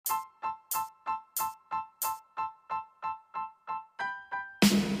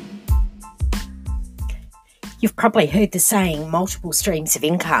You've probably heard the saying multiple streams of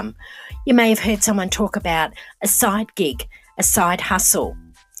income. You may have heard someone talk about a side gig, a side hustle,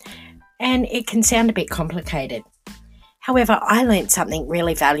 and it can sound a bit complicated. However, I learned something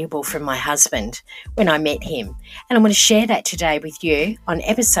really valuable from my husband when I met him, and I'm going to share that today with you on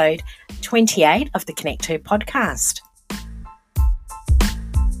episode 28 of the Connect Her podcast.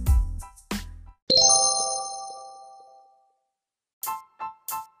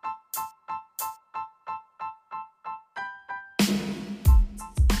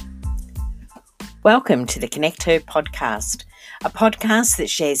 Welcome to the Connect Her podcast, a podcast that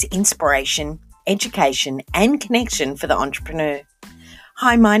shares inspiration, education and connection for the entrepreneur.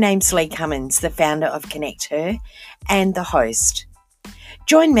 Hi, my name's Lee Cummins, the founder of Connect Her and the host.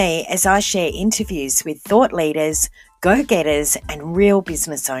 Join me as I share interviews with thought leaders, go-getters and real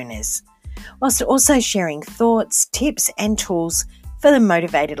business owners, whilst also sharing thoughts, tips and tools for the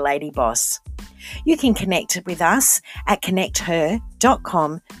motivated lady boss. You can connect with us at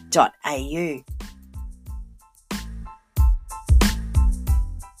connecther.com.au.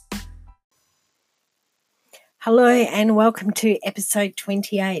 Hello and welcome to episode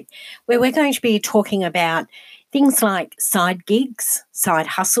 28, where we're going to be talking about things like side gigs, side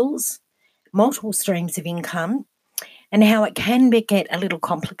hustles, multiple streams of income, and how it can get a little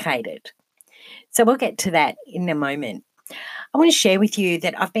complicated. So we'll get to that in a moment. I want to share with you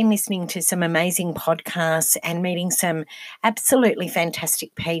that I've been listening to some amazing podcasts and meeting some absolutely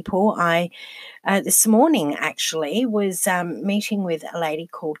fantastic people. I this morning actually was meeting with a lady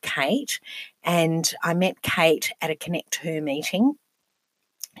called Kate, and I met Kate at a Connect Her meeting.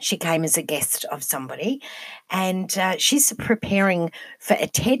 She came as a guest of somebody, and she's preparing for a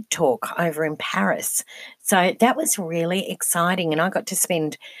TED Talk over in Paris. So that was really exciting, and I got to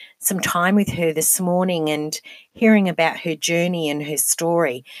spend some time with her this morning and hearing about her journey and her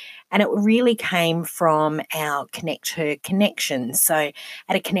story. And it really came from our Connect Her connections. So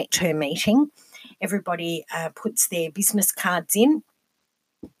at a Connect Her meeting, everybody puts their business cards in,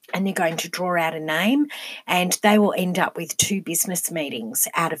 and they're going to draw out a name, and they will end up with 2 business meetings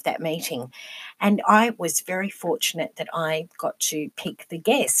out of that meeting. And I was very fortunate that I got to pick the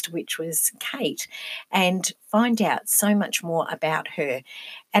guest, which was Kate, and find out so much more about her.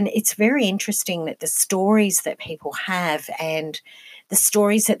 And it's very interesting that the stories that people have and the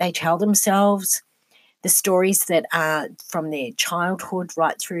stories that they tell themselves, the stories that are from their childhood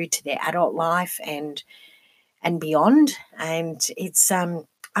right through to their adult life and beyond. And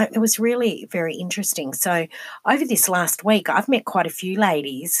it was really very interesting. So over this last week, I've met quite a few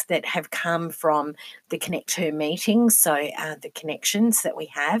ladies that have come from the Connect Her meetings, so the connections that we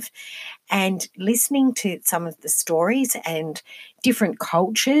have, and listening to some of the stories and different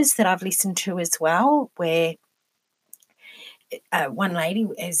cultures that I've listened to as well, where one lady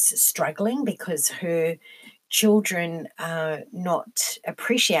is struggling because her children are not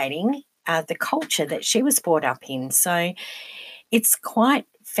appreciating the culture that she was brought up in. So it's quite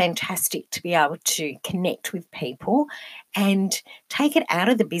fantastic to be able to connect with people and take it out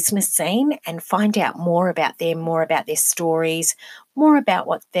of the business scene and find out more about them, more about their stories, more about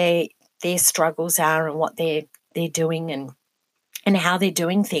what their struggles are and what they're doing and how they're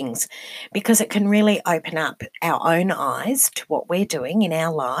doing things, because it can really open up our own eyes to what we're doing in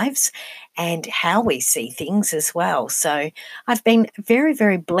our lives and how we see things as well. So I've been very,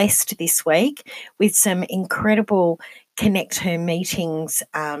 very blessed this week with some incredible Connect Her meetings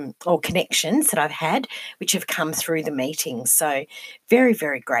or connections that I've had, which have come through the meetings. So very,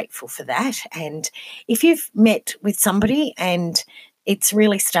 very grateful for that. And if you've met with somebody and it's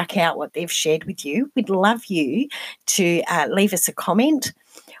really stuck out what they've shared with you, we'd love you to leave us a comment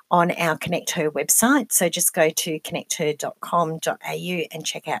on our Connect Her website. So just go to connecther.com.au and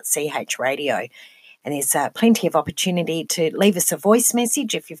check out CH Radio. And there's plenty of opportunity to leave us a voice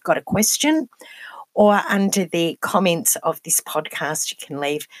message if you've got a question, or under the comments of this podcast, you can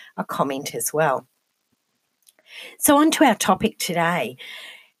leave a comment as well. So on to our topic today,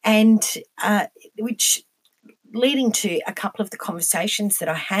 and which leading to a couple of the conversations that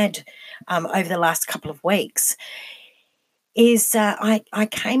I had over the last couple of weeks, is I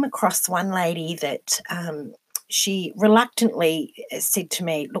came across one lady that she reluctantly said to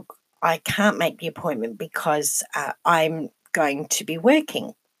me, look, I can't make the appointment because I'm going to be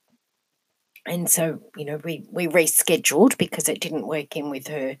working. And so, we rescheduled because it didn't work in with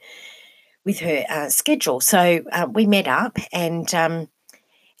her schedule. So we met up, and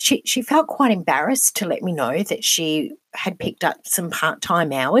she felt quite embarrassed to let me know that she had picked up some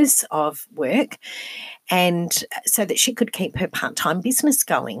part-time hours of work, and so that she could keep her part-time business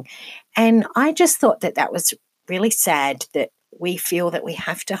going. And I just thought that was really sad, that we feel that we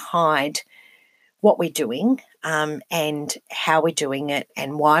have to hide what we're doing and how we're doing it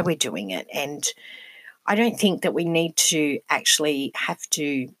and why we're doing it. And I don't think that we need to actually have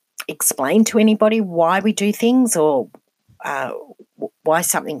to explain to anybody why we do things or why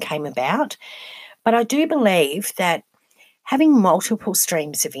something came about. But I do believe that having multiple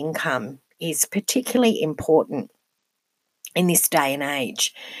streams of income is particularly important in this day and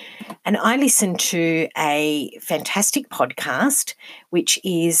age. And I listen to a fantastic podcast, which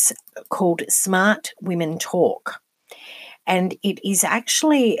is called Smart Women Talk. And it is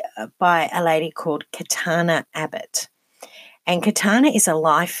actually by a lady called Katana Abbott. And Katana is a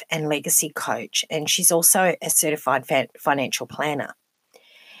life and legacy coach, and she's also a certified financial planner.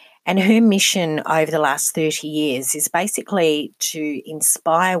 And her mission over the last 30 years is basically to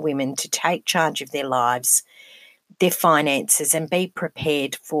inspire women to take charge of their lives, their finances, and be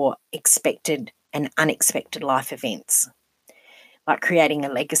prepared for expected and unexpected life events, like creating a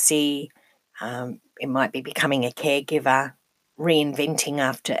legacy. It might be becoming a caregiver, reinventing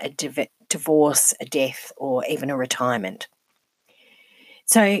after a divorce, a death, or even a retirement.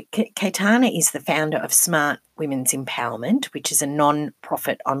 So Kaitana is the founder of Smart Women's Empowerment, which is a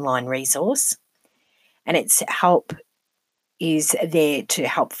non-profit online resource, and its help is there to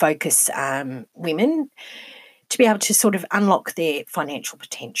help focus women to be able to sort of unlock their financial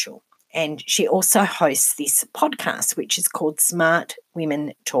potential. And she also hosts this podcast, which is called Smart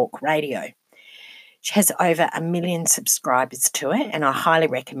Women Talk Radio. She has over 1 million subscribers to it, and I highly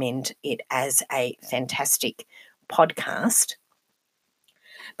recommend it as a fantastic podcast.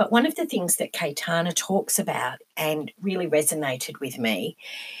 But one of the things that Kaitana talks about and really resonated with me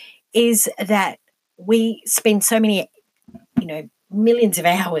is that we spend so many, millions of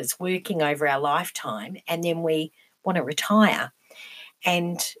hours working over our lifetime, and then we want to retire.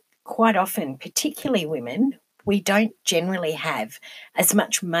 And quite often, particularly women, we don't generally have as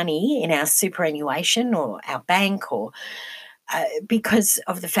much money in our superannuation or our bank or because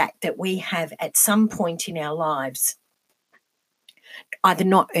of the fact that we have at some point in our lives either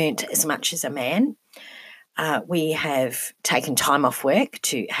not earned as much as a man. We have taken time off work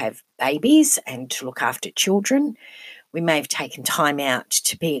to have babies and to look after children. We may have taken time out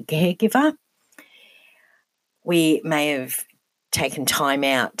to be a caregiver. We may have taken time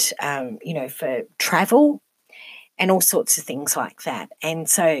out, for travel and all sorts of things like that. And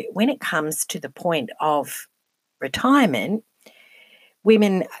so when it comes to the point of retirement,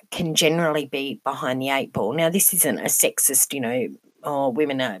 women can generally be behind the 8 ball. Now, this isn't a sexist, or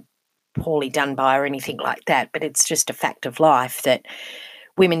women are poorly done by or anything like that, but it's just a fact of life that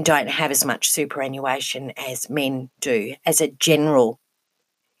women don't have as much superannuation as men do, as a general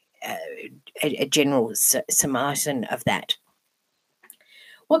summation of that.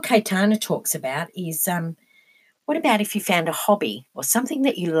 What Kaitana talks about is what about if you found a hobby or something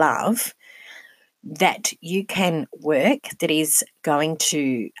that you love that you can work that is going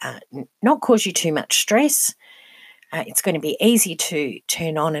to not cause you too much stress. It's going to be easy to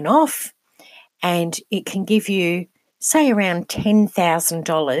turn on and off, and it can give you, say, around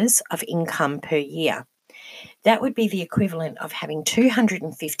 $10,000 of income per year. That would be the equivalent of having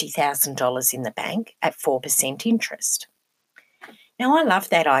 $250,000 in the bank at 4% interest. Now, I love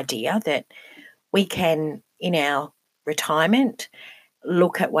that idea that we can, in our retirement,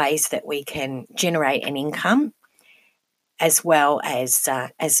 look at ways that we can generate an income as well as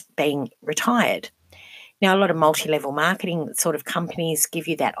being retired. Now, a lot of multi-level marketing sort of companies give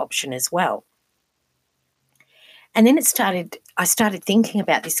you that option as well. And then I started thinking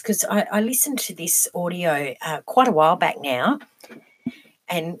about this because I listened to this audio quite a while back now,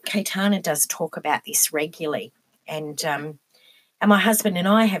 and Kaitana does talk about this regularly. And my husband and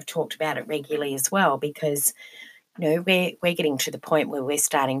I have talked about it regularly as well because, we're getting to the point where we're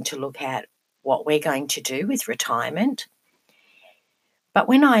starting to look at what we're going to do with retirement. But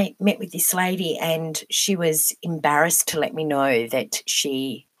when I met with this lady and she was embarrassed to let me know that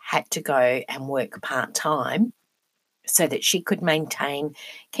she had to go and work part-time so that she could maintain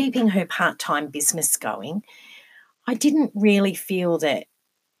keeping her part-time business going, I didn't really feel that,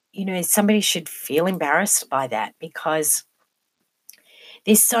 somebody should feel embarrassed by that because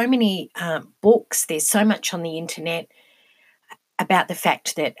there's so many books, there's so much on the internet about the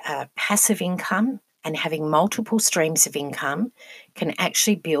fact that passive income and having multiple streams of income can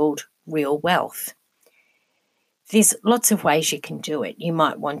actually build real wealth. There's lots of ways you can do it. You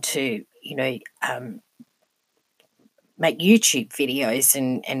might want to, make YouTube videos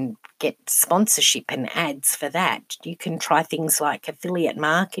and get sponsorship and ads for that. You can try things like affiliate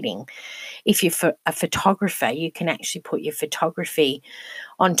marketing. If you're a photographer, you can actually put your photography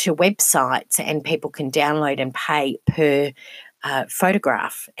onto websites and people can download and pay per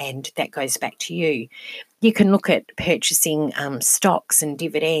photograph, and that goes back to you. You can look at purchasing stocks and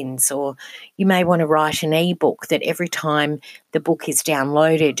dividends, or you may want to write an ebook that every time the book is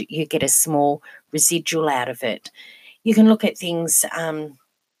downloaded, you get a small residual out of it. You can look at things.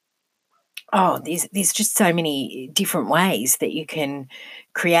 There's just so many different ways that you can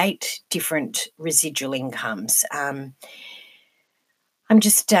create different residual incomes. I'm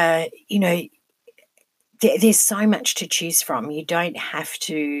just, there's so much to choose from. You don't have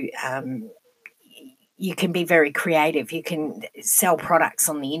to. You can be very creative. You can sell products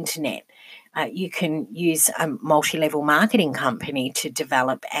on the internet. You can use a multi-level marketing company to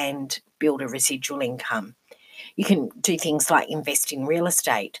develop and build a residual income. You can do things like invest in real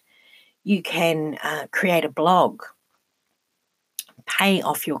estate. You can create a blog, pay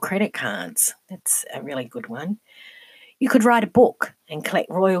off your credit cards. That's a really good one. You could write a book and collect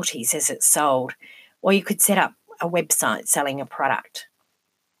royalties as it's sold, or you could set up a website selling a product.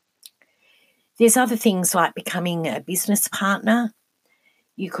 There's other things like becoming a business partner.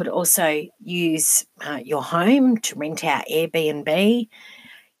 You could also use your home to rent out Airbnb.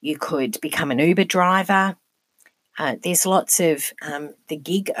 You could become an Uber driver. There's lots of the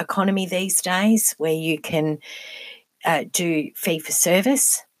gig economy these days where you can do fee for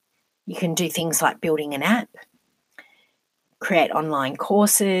service. You can do things like building an app, create online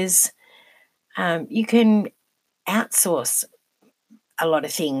courses. You can outsource a lot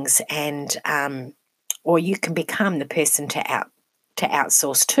of things, and or you can become the person to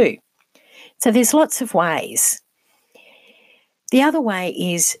outsource to. So there's lots of ways. The other way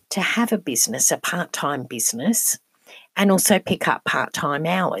is to have a business, a part-time business, and also pick up part-time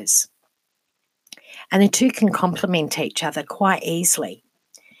hours. And the two can complement each other quite easily.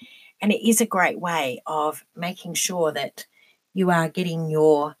 And it is a great way of making sure that you are getting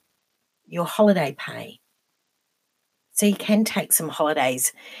your holiday pay. So you can take some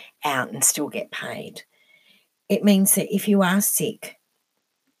holidays out and still get paid. It means that if you are sick,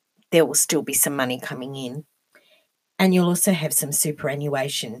 there will still be some money coming in. And you'll also have some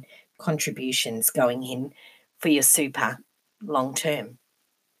superannuation contributions going in for your super long term.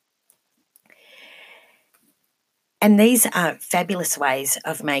 And these are fabulous ways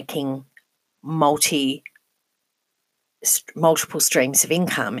of making multiple streams of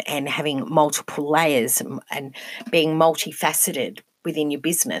income and having multiple layers and being multifaceted within your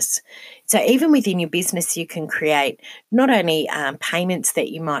business. So even within your business, you can create not only payments that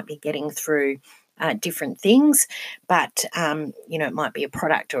you might be getting through different things, but it might be a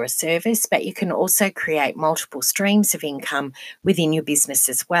product or a service, but you can also create multiple streams of income within your business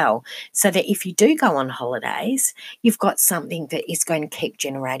as well, so that if you do go on holidays, you've got something that is going to keep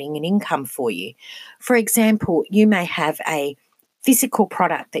generating an income for you. For example, you may have a physical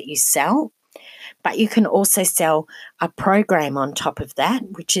product that you sell, but you can also sell a program on top of that,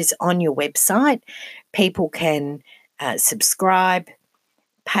 which is on your website. People can subscribe,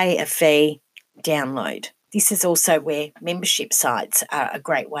 pay a fee, download. This is also where membership sites are a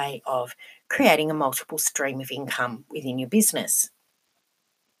great way of creating a multiple stream of income within your business.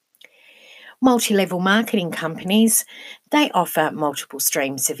 Multi-level marketing companies, they offer multiple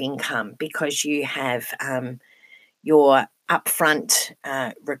streams of income because you have your upfront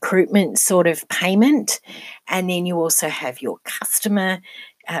recruitment sort of payment, and then you also have your customer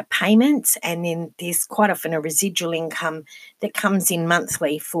payments, and then there's quite often a residual income that comes in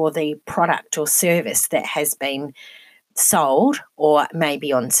monthly for the product or service that has been sold or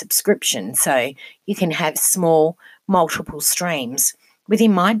maybe on subscription. So you can have small multiple streams.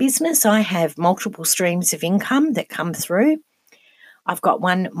 Within my business, I have multiple streams of income that come through. I've got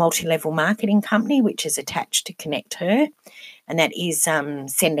one multi-level marketing company which is attached to Connect Her, and that is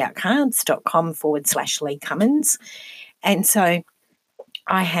sendoutcards.com/Lee Cummins. And so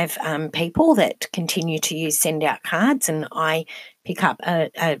I have people that continue to use Send Out Cards, and I pick up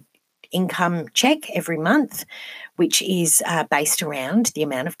a income check every month, which is based around the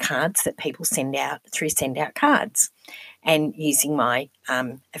amount of cards that people send out through Send Out Cards and using my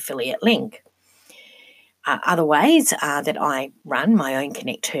affiliate link. Other ways are that I run my own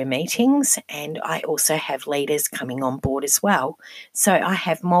Connect Her meetings, and I also have leaders coming on board as well. So I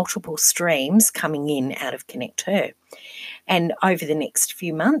have multiple streams coming in out of Connect Her. And over the next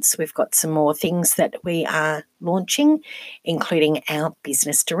few months, we've got some more things that we are launching, including our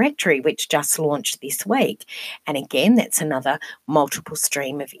business directory, which just launched this week. And again, that's another multiple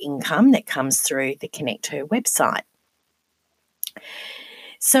stream of income that comes through the Connect Her website.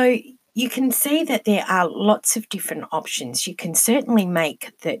 So you can see that there are lots of different options. You can certainly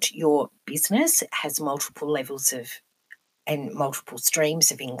make that your business has multiple levels of and multiple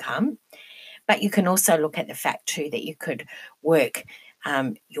streams of income. But you can also look at the fact too that you could work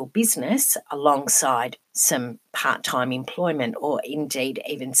your business alongside some part-time employment, or indeed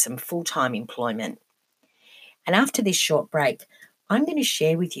even some full-time employment. And after this short break, I'm going to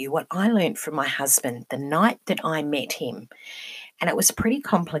share with you what I learned from my husband the night that I met him. And it was pretty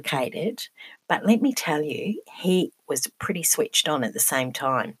complicated, but let me tell you, he was pretty switched on at the same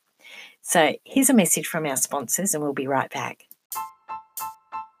time. So here's a message from our sponsors, and we'll be right back.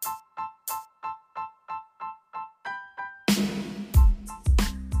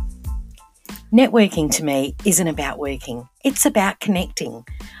 Networking to me isn't about working. It's about connecting.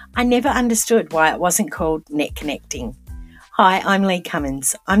 I never understood why it wasn't called Net Connecting. Hi, I'm Lee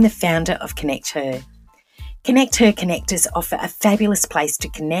Cummins. I'm the founder of Connect Her. Connect Her connectors offer a fabulous place to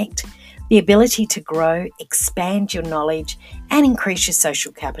connect, the ability to grow, expand your knowledge, and increase your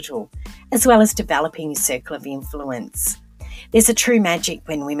social capital, as well as developing your circle of influence. There's a true magic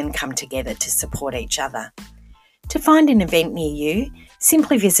when women come together to support each other. To find an event near you,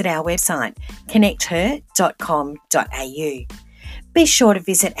 simply visit our website, connecther.com.au. Be sure to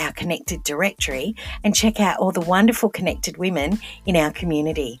visit our connected directory and check out all the wonderful connected women in our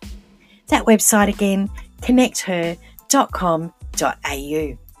community. That website again,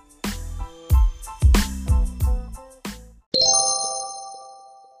 connecther.com.au.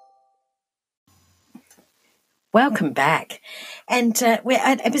 Welcome back. And we're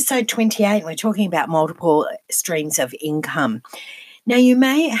at episode 28, and we're talking about multiple streams of income. Now, you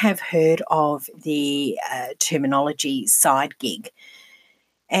may have heard of the terminology side gig.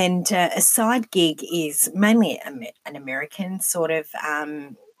 And a side gig is mainly an American sort of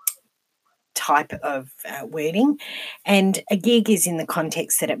type of wording. And a gig is in the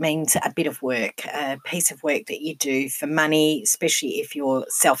context that it means a bit of work, a piece of work that you do for money, especially if you're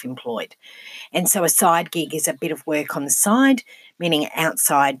self-employed. And so a side gig is a bit of work on the side, meaning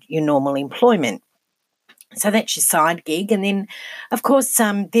outside your normal employment. So that's your side gig. And then, of course,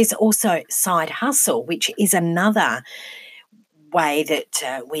 there's also side hustle, which is another way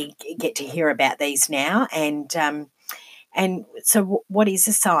that we get to hear about these now. And so what is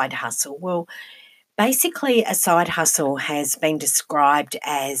a side hustle? Well, basically a side hustle has been described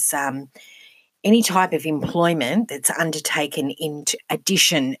as any type of employment that's undertaken in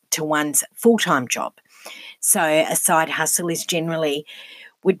addition to one's full-time job. So a side hustle is generally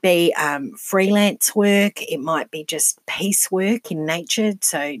would be freelance work. It might be just piecework in nature.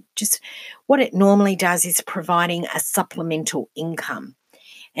 So just what it normally does is providing a supplemental income.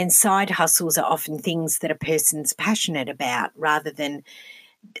 And side hustles are often things that a person's passionate about rather than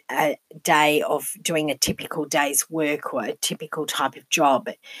a day of doing a typical day's work or a typical type of job.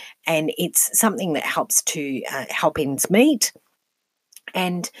 And it's something that helps to help ends meet.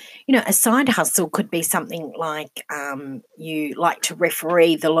 And, you know, a side hustle could be something like you like to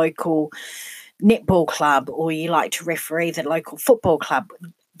referee the local netball club, or you like to referee the local football club.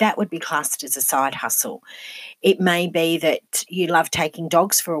 That would be classed as a side hustle. It may be that you love taking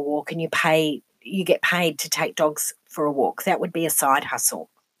dogs for a walk and you get paid to take dogs for a walk. That would be a side hustle.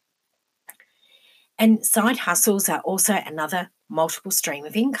 And side hustles are also another multiple stream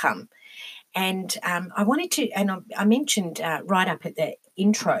of income. And I wanted to, and I mentioned right up at the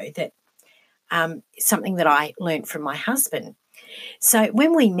intro that something that I learned from my husband. So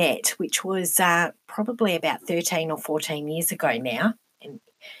when we met, which was probably about 13 or 14 years ago now, and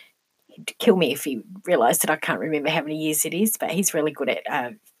he'd kill me if he realised that I can't remember how many years it is, but he's really good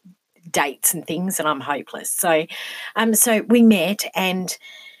at dates and things, and I'm hopeless. So we met, and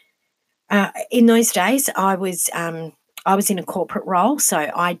in those days I was in a corporate role,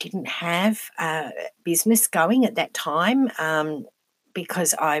 so I didn't have business going at that time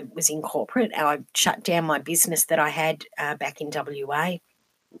because I was in corporate. I shut down my business that I had back in WA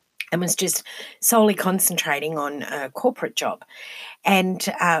and was just solely concentrating on a corporate job. And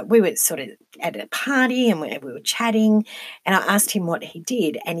we were sort of at a party and we were chatting, and I asked him what he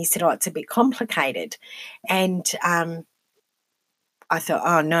did, and he said, oh, it's a bit complicated. And I thought,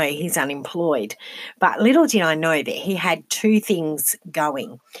 oh, no, he's unemployed. But little did I know that he had two things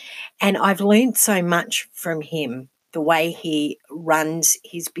going. And I've learned so much from him, the way he runs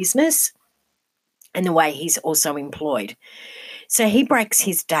his business and the way he's also employed. So he breaks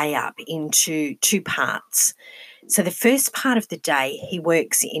his day up into two parts. So the first part of the day, he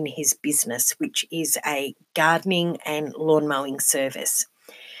works in his business, which is a gardening and lawn mowing service.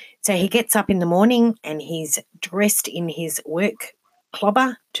 So he gets up in the morning and he's dressed in his work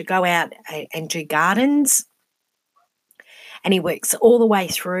clobber to go out and do gardens. And he works all the way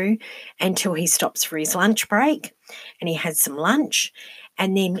through until he stops for his lunch break, and he has some lunch,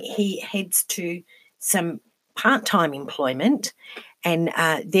 and then he heads to some part-time employment, And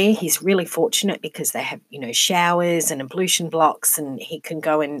there he's really fortunate because they have, showers and ablution blocks, and he can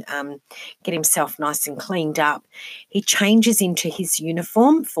go and get himself nice and cleaned up. He changes into his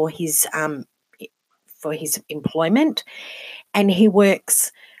uniform for his employment, and he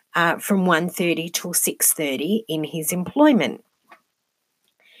works from 1:30 till 6:30 in his employment.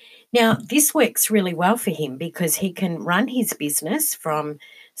 Now, this works really well for him because he can run his business from,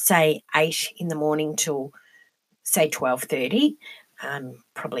 say, 8 in the morning till, say, 12:30,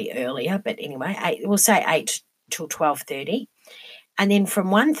 probably earlier, but anyway, we'll say 8 till 12:30. And then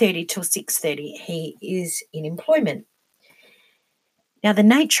from 1:30 till 6:30, he is in employment. Now, the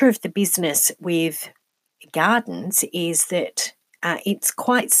nature of the business with gardens is that it's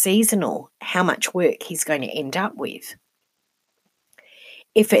quite seasonal how much work he's going to end up with.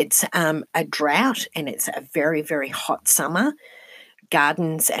 If it's a drought and it's a very, very hot summer,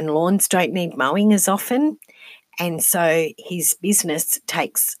 gardens and lawns don't need mowing as often. And so his business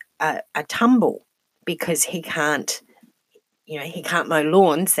takes a tumble because he can't mow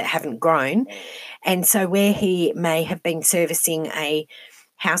lawns that haven't grown. And so where he may have been servicing a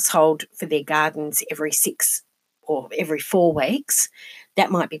household for their gardens every 6 or every 4 weeks, that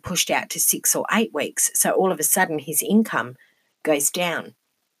might be pushed out to 6 or 8 weeks. So all of a sudden his income goes down.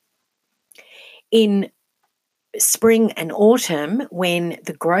 In spring and autumn, when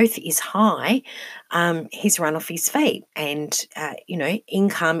the growth is high, he's run off his feet and,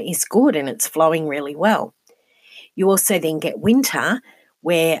 income is good and it's flowing really well. You also then get winter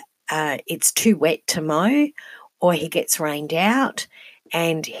where it's too wet to mow, or he gets rained out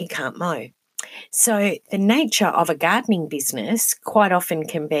and he can't mow. So the nature of a gardening business quite often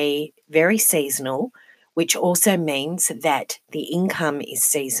can be very seasonal, which also means that the income is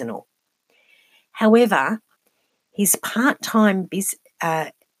seasonal. However, his part-time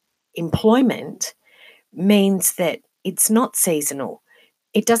employment means that it's not seasonal.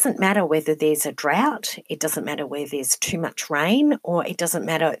 It doesn't matter whether there's a drought, it doesn't matter whether there's too much rain, or it doesn't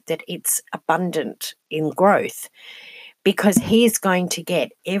matter that it's abundant in growth, because he is going to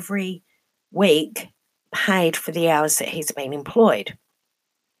get every week paid for the hours that he's been employed.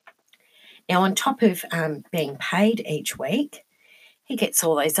 Now, on top of being paid each week, he gets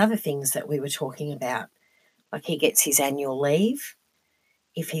all those other things that we were talking about. Like he gets his annual leave.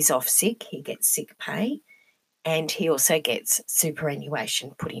 If he's off sick, he gets sick pay. And he also gets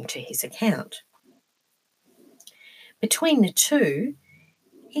superannuation put into his account. Between the two,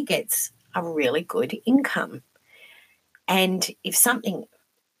 he gets a really good income. And if something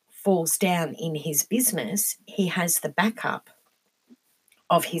falls down in his business, he has the backup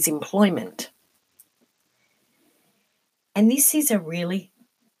of his employment. And this is a really,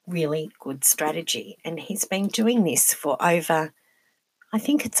 really good strategy. And he's been doing this for over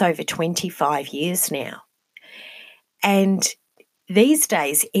 25 years now. And these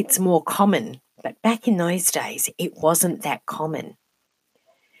days it's more common, but back in those days it wasn't that common.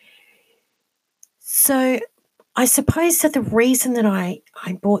 So I suppose that the reason that I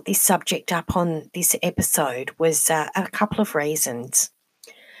brought this subject up on this episode was a couple of reasons.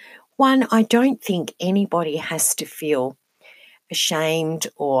 One, I don't think anybody has to feel ashamed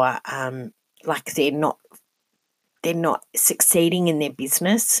or like they're not succeeding in their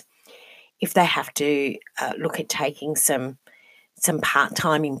business if they have to look at taking some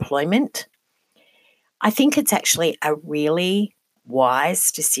part-time employment. I think it's actually a really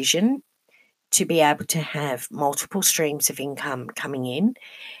wise decision to be able to have multiple streams of income coming in.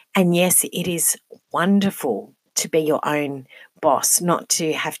 And yes, it is wonderful to be your own boss, not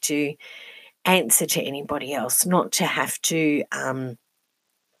to have to answer to anybody else, not to have to,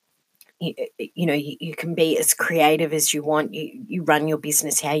 you can be as creative as you want. You run your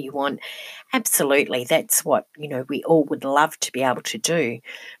business how you want. Absolutely. That's what, we all would love to be able to do.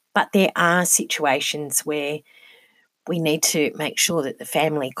 But there are situations where we need to make sure that the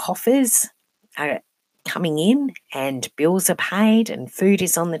family coffers are coming in and bills are paid and food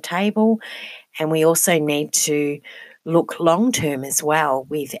is on the table. And we also need to look long-term as well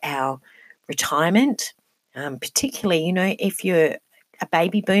with our retirement, particularly, if you're a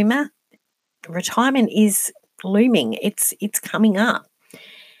baby boomer, retirement is looming. It's coming up.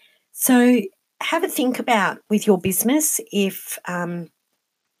 So have a think about with your business if you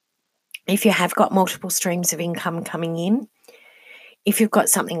have got multiple streams of income coming in, if you've got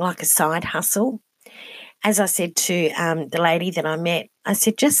something like a side hustle. As I said to the lady that I met, I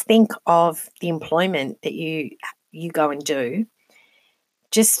said, just think of the employment that you go and do.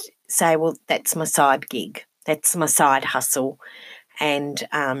 Just say, well, that's my side gig. That's my side hustle. And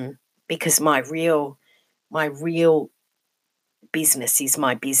because my real business is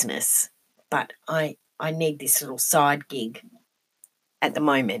my business, but I need this little side gig at the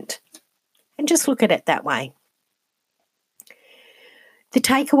moment. And just look at it that way. The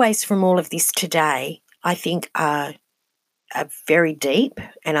takeaways from all of this today, I think, are very deep,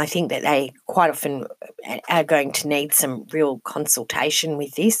 and I think that they quite often are going to need some real consultation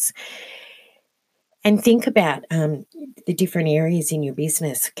with this. And think about the different areas in your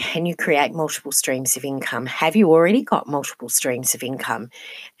business. Can you create multiple streams of income? Have you already got multiple streams of income?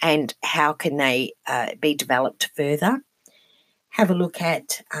 And how can they be developed further? Have a look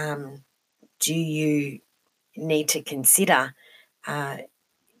at, do you need to consider that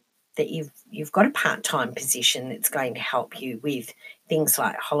you've got a part-time position that's going to help you with things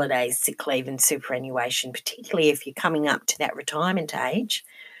like holidays, sick leave and superannuation, particularly if you're coming up to that retirement age.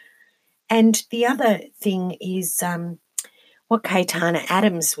 And the other thing is what Kaitana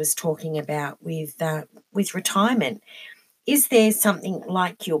Adams was talking about with retirement. Is there something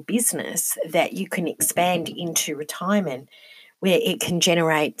like your business that you can expand into retirement where it can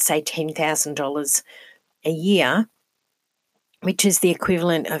generate, say, $10,000 a year, which is the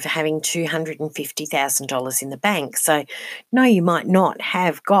equivalent of having $250,000 in the bank? So, no, you might not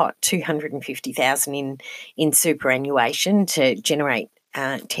have got $250,000 in superannuation to generate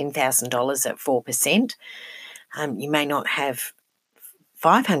 $10,000 at 4%. You may not have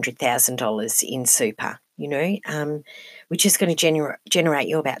 $500,000 in super, which is going to generate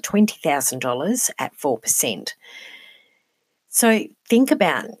you about $20,000 at 4%. So think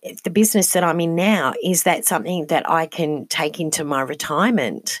about the business that I'm in now. Is that something that I can take into my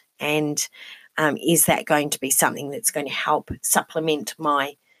retirement? And is that going to be something that's going to help supplement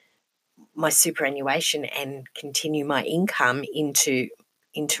my superannuation and continue my income into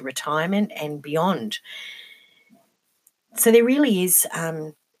retirement and beyond? So there really is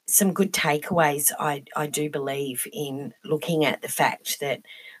some good takeaways, I do believe, in looking at the fact that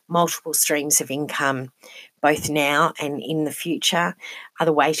multiple streams of income, both now and in the future, are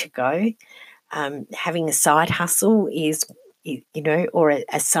the way to go. Having a side hustle is, or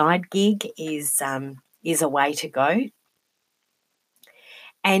a side gig is a way to go.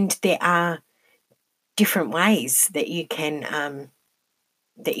 And there are different ways that you can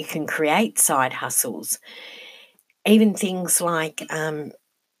create side hustles. Even things like,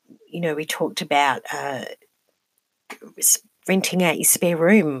 we talked about renting out your spare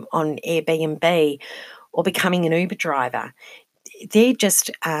room on Airbnb or becoming an Uber driver. They're just,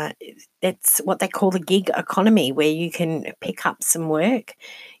 that's what they call the gig economy, where you can pick up some work.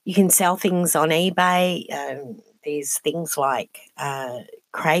 You can sell things on eBay. There's things like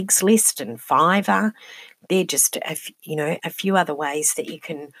Craigslist and Fiverr. They're just, a few other ways that you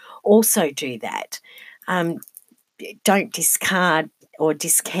can also do that. Don't discard or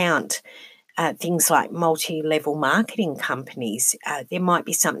discount things like multi-level marketing companies. There might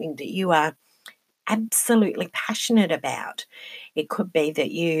be something that you are absolutely passionate about. It could be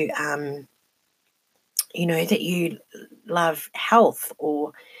that you, that you love health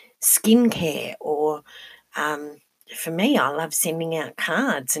or skincare, or for me, I love sending out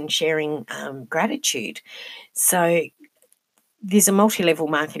cards and sharing gratitude. So there's a multi-level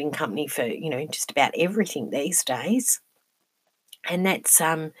marketing company for, just about everything these days. And that's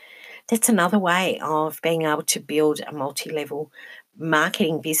another way of being able to build a multi-level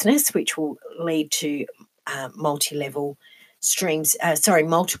marketing business, which will lead to multiple streams of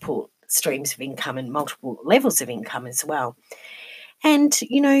income and multiple levels of income as well. And,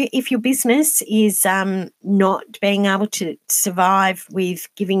 if your business is not being able to survive with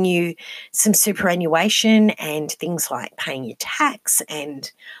giving you some superannuation and things like paying your tax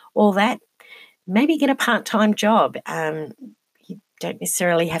and all that, maybe get a part-time job. You don't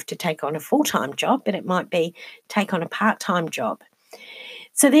necessarily have to take on a full-time job, but it might be take on a part-time job.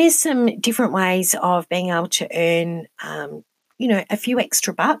 So there's some different ways of being able to earn, a few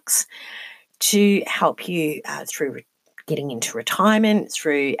extra bucks to help you through getting into retirement,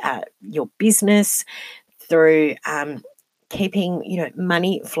 through your business, through keeping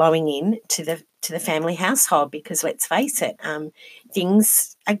money flowing in to the family household. Because let's face it,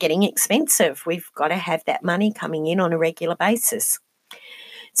 things are getting expensive. We've got to have that money coming in on a regular basis.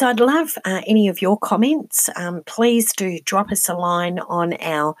 So I'd love any of your comments. Please do drop us a line on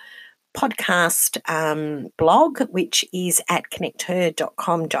our podcast blog, which is at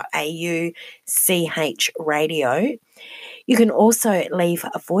connecther.com.au/radio. You can also leave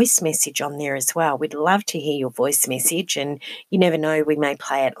a voice message on there as well. We'd love to hear your voice message, and you never know, we may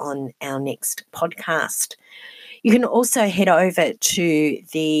play it on our next podcast. You can also head over to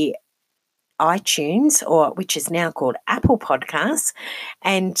the iTunes, which is now called Apple Podcasts,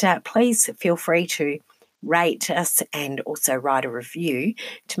 and please feel free to rate us and also write a review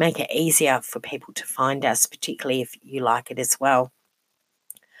to make it easier for people to find us, particularly if you like it as well.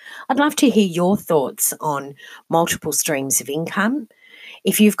 I'd love to hear your thoughts on multiple streams of income.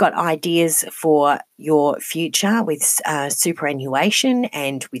 If you've got ideas for your future with superannuation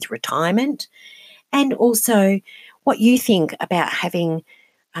and with retirement, and also what you think about having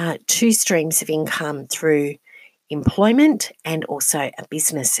two streams of income through employment and also a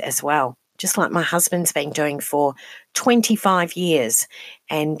business as well, just like my husband's been doing for 25 years.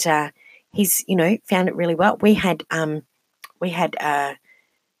 And he's, found it really well. We had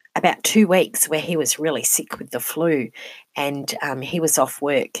about 2 weeks where he was really sick with the flu, and he was off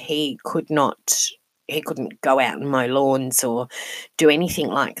work. He couldn't go out and mow lawns or do anything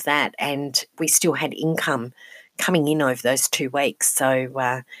like that, and we still had income coming in over those 2 weeks.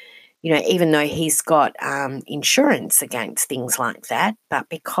 So, even though he's got insurance against things like that, but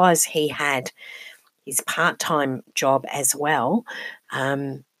because he had his part-time job as well,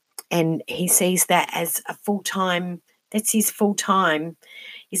 and he sees that as a full-time, that's his full-time,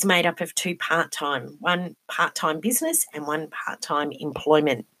 is made up of two part-time, one part-time business and one part-time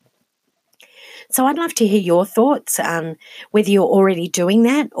employment. So I'd love to hear your thoughts, whether you're already doing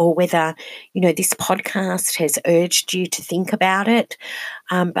that or whether, this podcast has urged you to think about it.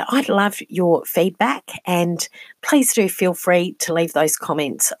 But I'd love your feedback, and please do feel free to leave those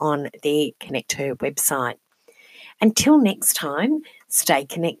comments on the Connect Her website. Until next time, stay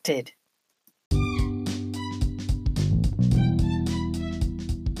connected.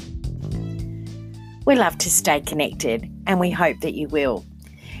 We love to stay connected, and we hope that you will.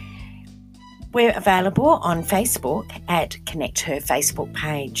 We're available on Facebook at Connect Her Facebook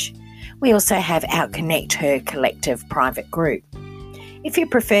page. We also have our Connect Her Collective private group. If you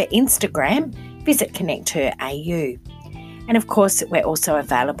prefer Instagram, visit Connect Her AU. And of course, we're also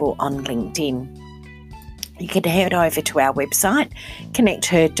available on LinkedIn. You can head over to our website,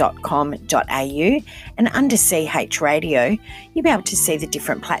 connecther.com.au, and under CH Radio, you'll be able to see the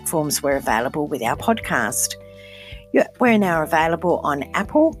different platforms we're available with our podcast. We're now available on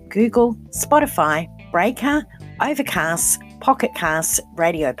Apple, Google, Spotify, Breaker, Overcast, Pocket Casts,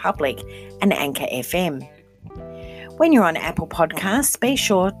 Radio Public, and Anchor FM. When you're on Apple Podcasts, be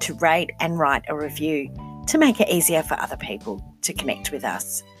sure to rate and write a review to make it easier for other people to connect with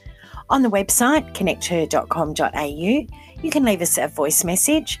us. On the website, connecther.com.au, you can leave us a voice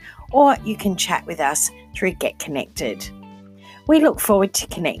message or you can chat with us through Get Connected. We look forward to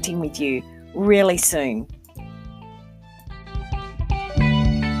connecting with you really soon.